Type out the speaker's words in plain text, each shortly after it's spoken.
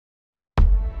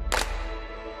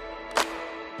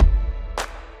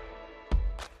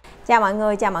Chào mọi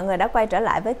người đã quay trở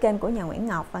lại với kênh của Nhà Nguyễn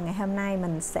Ngọc. Và ngày hôm nay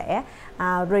mình sẽ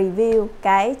review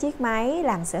cái chiếc máy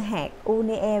làm sữa hạt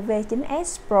Unie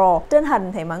V9S Pro. Trên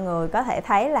hình thì mọi người có thể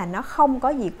thấy là nó không có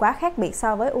gì quá khác biệt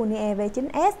so với Unie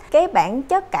V9S. Cái bản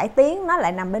chất cải tiến nó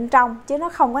lại nằm bên trong chứ nó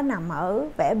không có nằm ở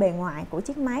vẻ bề ngoài của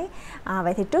chiếc máy.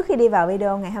 Vậy thì trước khi đi vào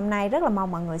video ngày hôm nay, rất là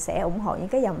mong mọi người sẽ ủng hộ những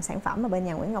cái dòng sản phẩm mà bên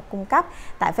Nhà Nguyễn Ngọc cung cấp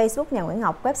tại Facebook Nhà Nguyễn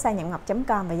Ngọc, website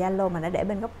nhaonngọc.com và Zalo mà đã để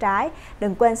bên góc trái.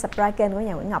 Đừng quên subscribe kênh của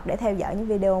Nhà Nguyễn Ngọc để theo dõi những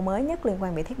video mới nhất liên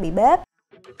quan về thiết bị bếp.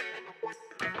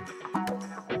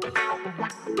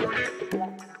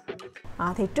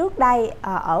 Thì trước đây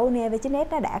ở Unie V9S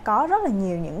nó đã có rất là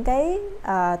nhiều những cái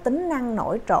tính năng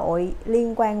nổi trội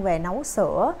liên quan về nấu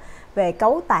sữa, về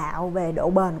cấu tạo, về độ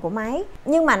bền của máy.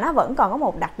 Nhưng mà nó vẫn còn có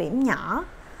một đặc điểm nhỏ.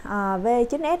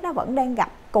 V9S nó vẫn đang gặp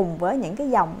cùng với những cái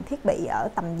dòng thiết bị ở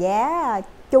tầm giá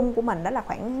chung của mình, đó là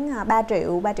khoảng 3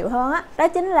 triệu hơn á. Đó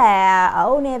chính là ở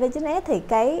Unie V9S thì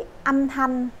cái âm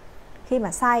thanh khi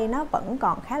mà xay nó vẫn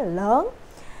còn khá là lớn.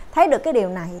 Thấy được cái điều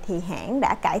này thì hãng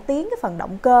đã cải tiến cái phần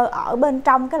động cơ ở bên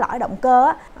trong cái lõi động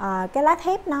cơ á, cái lá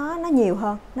thép nó nhiều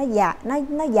hơn,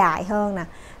 nó dài hơn nè.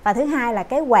 Và thứ hai là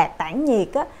cái quạt tản nhiệt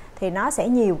á thì nó sẽ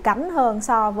nhiều cánh hơn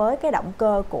so với cái động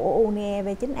cơ của Unie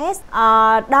V9S.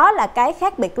 Đó là cái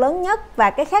khác biệt lớn nhất, và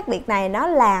cái khác biệt này nó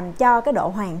làm cho cái độ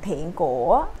hoàn thiện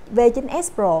của V9S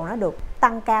Pro nó được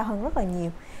tăng cao hơn rất là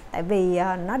nhiều. Tại vì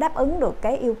nó đáp ứng được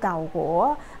cái yêu cầu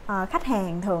của khách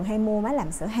hàng thường hay mua máy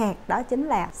làm sữa hạt, đó chính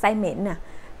là xay mịn nè,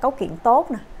 cấu kiện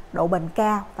tốt nè, độ bền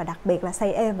cao và đặc biệt là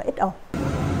xay êm và ít ồn.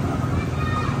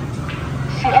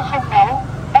 Sữa không nấu,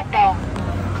 bắt đầu.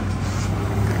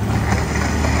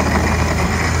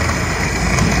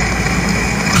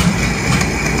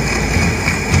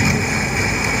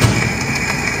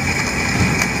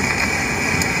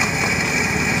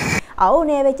 Ở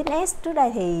Unie V9S trước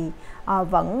đây thì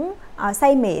vẫn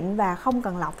xay mịn và không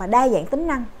cần lọc và đa dạng tính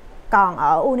năng. Còn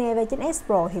ở Unie V9S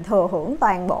Pro thì thừa hưởng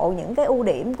toàn bộ những cái ưu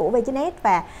điểm của V9S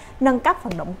và nâng cấp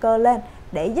phần động cơ lên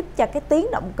để giúp cho cái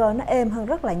tiếng động cơ nó êm hơn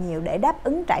rất là nhiều, để đáp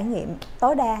ứng trải nghiệm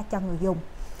tối đa cho người dùng.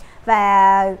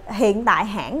 Và hiện tại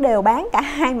hãng đều bán cả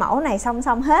hai mẫu này song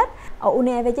song hết. Ở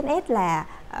Unie V9S là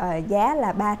giá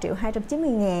là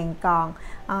 3.290.000, còn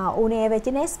Unie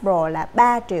V9S Pro là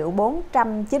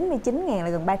 3.499.000, là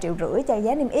gần 3,5 triệu cho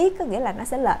giá niêm yết, có nghĩa là nó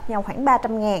sẽ lệch nhau khoảng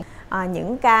 300.000.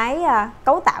 Những cái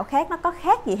cấu tạo khác nó có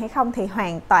khác gì hay không thì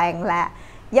hoàn toàn là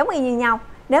giống y như nhau.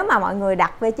 Nếu mà mọi người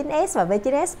đặt V9S và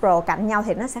V9S Pro cạnh nhau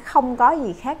thì nó sẽ không có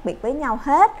gì khác biệt với nhau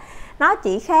hết. Nó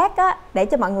chỉ khác á, để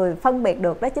cho mọi người phân biệt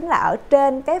được, đó chính là ở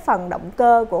trên cái phần động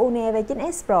cơ của Unie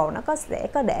V9S Pro nó sẽ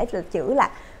có để chữ là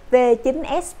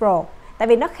V9S Pro. Tại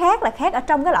vì nó khác là khác ở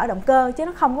trong cái lõi động cơ chứ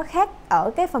nó không có khác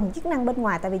ở cái phần chức năng bên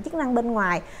ngoài. Tại vì chức năng bên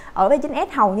ngoài ở V9S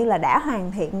hầu như là đã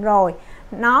hoàn thiện rồi.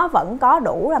 Nó vẫn có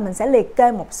đủ, là mình sẽ liệt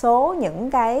kê một số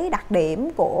những cái đặc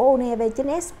điểm của Unie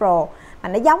V9S Pro mà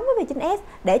nó giống với V9S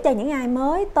để cho những ai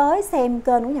mới tới xem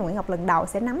kênh của Nhà Nguyễn Ngọc lần đầu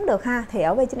sẽ nắm được ha. Thì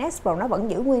ở V9S Pro nó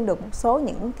vẫn giữ nguyên được một số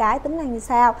những cái tính năng như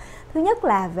sau. Thứ nhất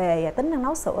là về tính năng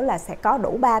nấu sữa là sẽ có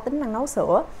đủ 3 tính năng nấu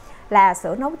sữa, là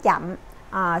sữa nấu chậm,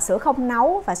 sữa không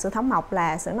nấu và sữa thảo mộc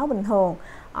là sữa nấu bình thường.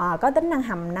 Có tính năng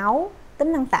hầm nấu,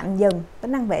 tính năng tạm dừng,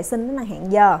 tính năng vệ sinh, tính năng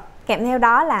hẹn giờ. Kèm theo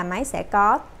đó là máy sẽ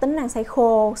có tính năng xay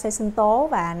khô, xay sinh tố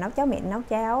và nấu cháo mịn, nấu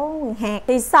cháo nguyên hạt.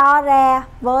 Thì so ra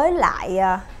với lại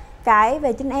cái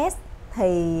V9S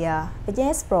thì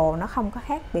V9S Pro nó không có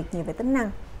khác biệt nhiều về tính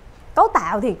năng. Cấu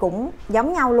tạo thì cũng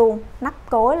giống nhau luôn. Nắp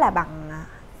cối là bằng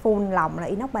full lòng là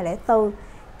inox 304.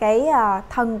 Cái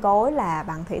thân cối là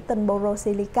bằng thủy tinh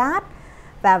borosilicate.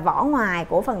 Và vỏ ngoài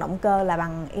của phần động cơ là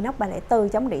bằng inox 304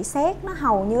 chống rỉ sét. Nó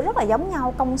hầu như rất là giống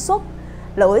nhau công suất.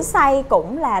 Lưỡi xay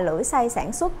cũng là lưỡi xay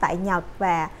sản xuất tại Nhật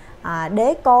và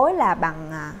đế cối là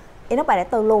bằng inox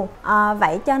 304 luôn.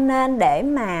 Vậy cho nên để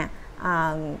mà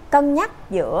cân nhắc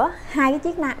giữa hai cái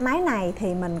chiếc máy này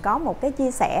thì mình có một cái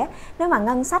chia sẻ. Nếu mà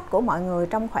ngân sách của mọi người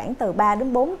trong khoảng từ 3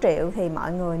 đến 4 triệu thì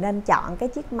mọi người nên chọn cái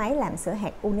chiếc máy làm sữa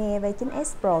hạt Unie V9S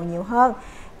Pro nhiều hơn.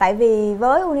 Tại vì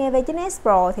với Unie V9S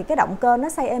Pro thì cái động cơ nó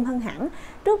xay êm hơn hẳn.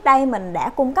 Trước đây mình đã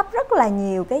cung cấp rất là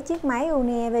nhiều cái chiếc máy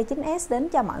Unie V9S đến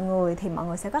cho mọi người, thì mọi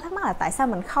người sẽ có thắc mắc là tại sao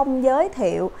mình không giới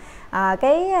thiệu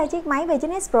cái chiếc máy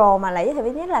V9S Pro mà lại giới thiệu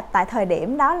V9S, là tại thời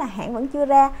điểm đó là hãng vẫn chưa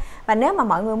ra. Và nếu mà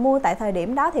mọi người mua tại thời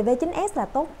điểm đó thì V9S là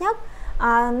tốt nhất.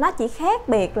 Nó chỉ khác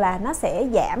biệt là nó sẽ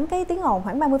giảm cái tiếng ồn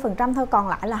khoảng 30% thôi, còn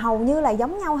lại là hầu như là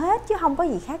giống nhau hết chứ không có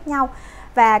gì khác nhau.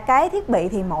 Và cái thiết bị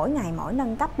thì mỗi ngày mỗi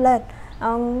nâng cấp lên.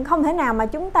 Không thể nào mà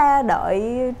chúng ta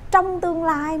đợi trong tương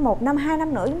lai 1 năm 2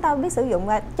 năm nữa chúng ta biết sử dụng,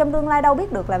 và trong tương lai đâu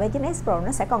biết được là V9S Pro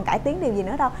nó sẽ còn cải tiến điều gì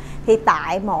nữa đâu. Thì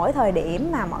tại mỗi thời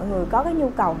điểm mà mọi người có cái nhu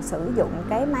cầu sử dụng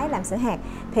cái máy làm sữa hạt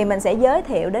thì mình sẽ giới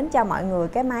thiệu đến cho mọi người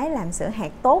cái máy làm sữa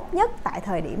hạt tốt nhất tại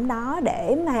thời điểm đó,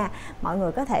 để mà mọi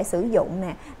người có thể sử dụng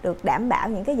nè, được đảm bảo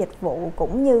những cái dịch vụ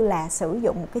cũng như là sử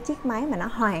dụng một cái chiếc máy mà nó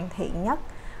hoàn thiện nhất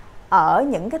ở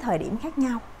những cái thời điểm khác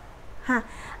nhau ha.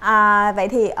 Vậy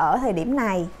thì ở thời điểm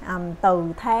này, từ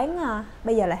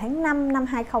bây giờ là tháng 5 năm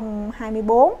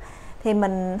 2024, thì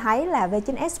mình thấy là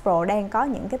V9S Pro đang có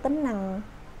những cái tính năng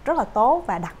rất là tốt,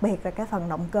 và đặc biệt là cái phần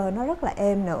động cơ nó rất là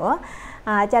êm nữa.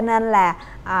 Cho nên là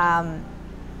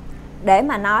để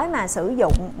mà nói mà sử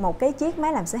dụng một cái chiếc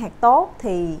máy làm sữa hạt tốt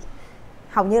thì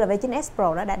hầu như là V9S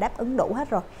Pro đã đáp ứng đủ hết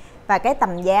rồi. Và cái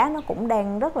tầm giá nó cũng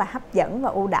đang rất là hấp dẫn và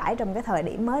ưu đãi trong cái thời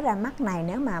điểm mới ra mắt này.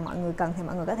 Nếu mà mọi người cần thì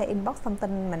mọi người có thể inbox thông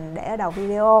tin mình để ở đầu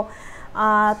video.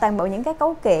 Toàn bộ những cái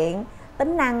cấu kiện,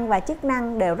 tính năng và chức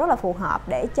năng đều rất là phù hợp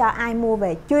để cho ai mua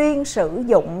về chuyên sử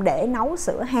dụng để nấu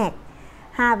sữa hạt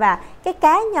ha. Và cái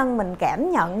cá nhân mình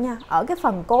cảm nhận nha, ở cái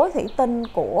phần cối thủy tinh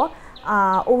của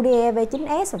Unie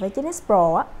V9S và V9S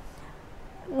Pro á,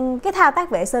 cái thao tác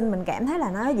vệ sinh mình cảm thấy là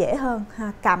nó dễ hơn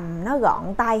ha, cầm nó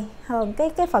gọn tay hơn,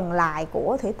 cái phần lài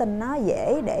của thủy tinh nó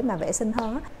dễ để mà vệ sinh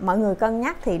hơn á. Mọi người cân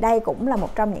nhắc thì đây cũng là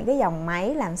một trong những cái dòng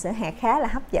máy làm sữa hạt khá là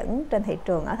hấp dẫn trên thị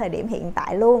trường ở thời điểm hiện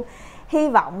tại luôn. Hy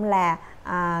vọng là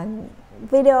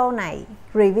video này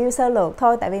review sơ lược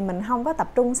thôi, tại vì mình không có tập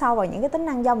trung sâu vào những cái tính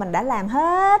năng, do mình đã làm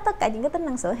hết tất cả những cái tính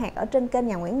năng sữa hạt ở trên kênh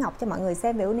Nhà Nguyễn Ngọc cho mọi người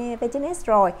xem về Unie V9S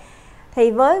rồi.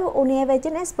 Thì với Unie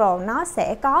V9S Pro nó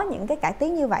sẽ có những cái cải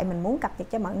tiến như vậy, mình muốn cập nhật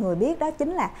cho mọi người biết, đó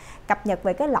chính là cập nhật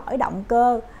về cái lõi động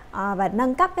cơ và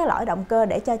nâng cấp cái lõi động cơ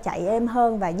để cho chạy êm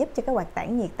hơn và giúp cho cái quạt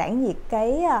tản nhiệt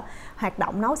cái hoạt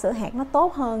động nấu sữa hạt nó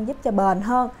tốt hơn, giúp cho bền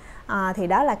hơn. Thì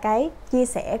đó là cái chia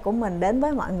sẻ của mình đến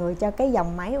với mọi người cho cái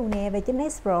dòng máy Unie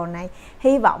V9S Pro này.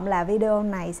 Hy vọng là video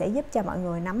này sẽ giúp cho mọi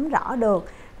người nắm rõ được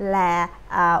là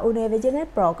Unie V9S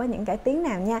Pro có những cải tiến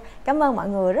nào nha. Cảm ơn mọi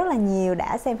người rất là nhiều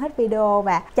đã xem hết video,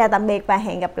 và chào tạm biệt và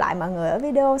hẹn gặp lại mọi người ở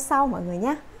video sau mọi người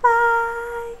nhé.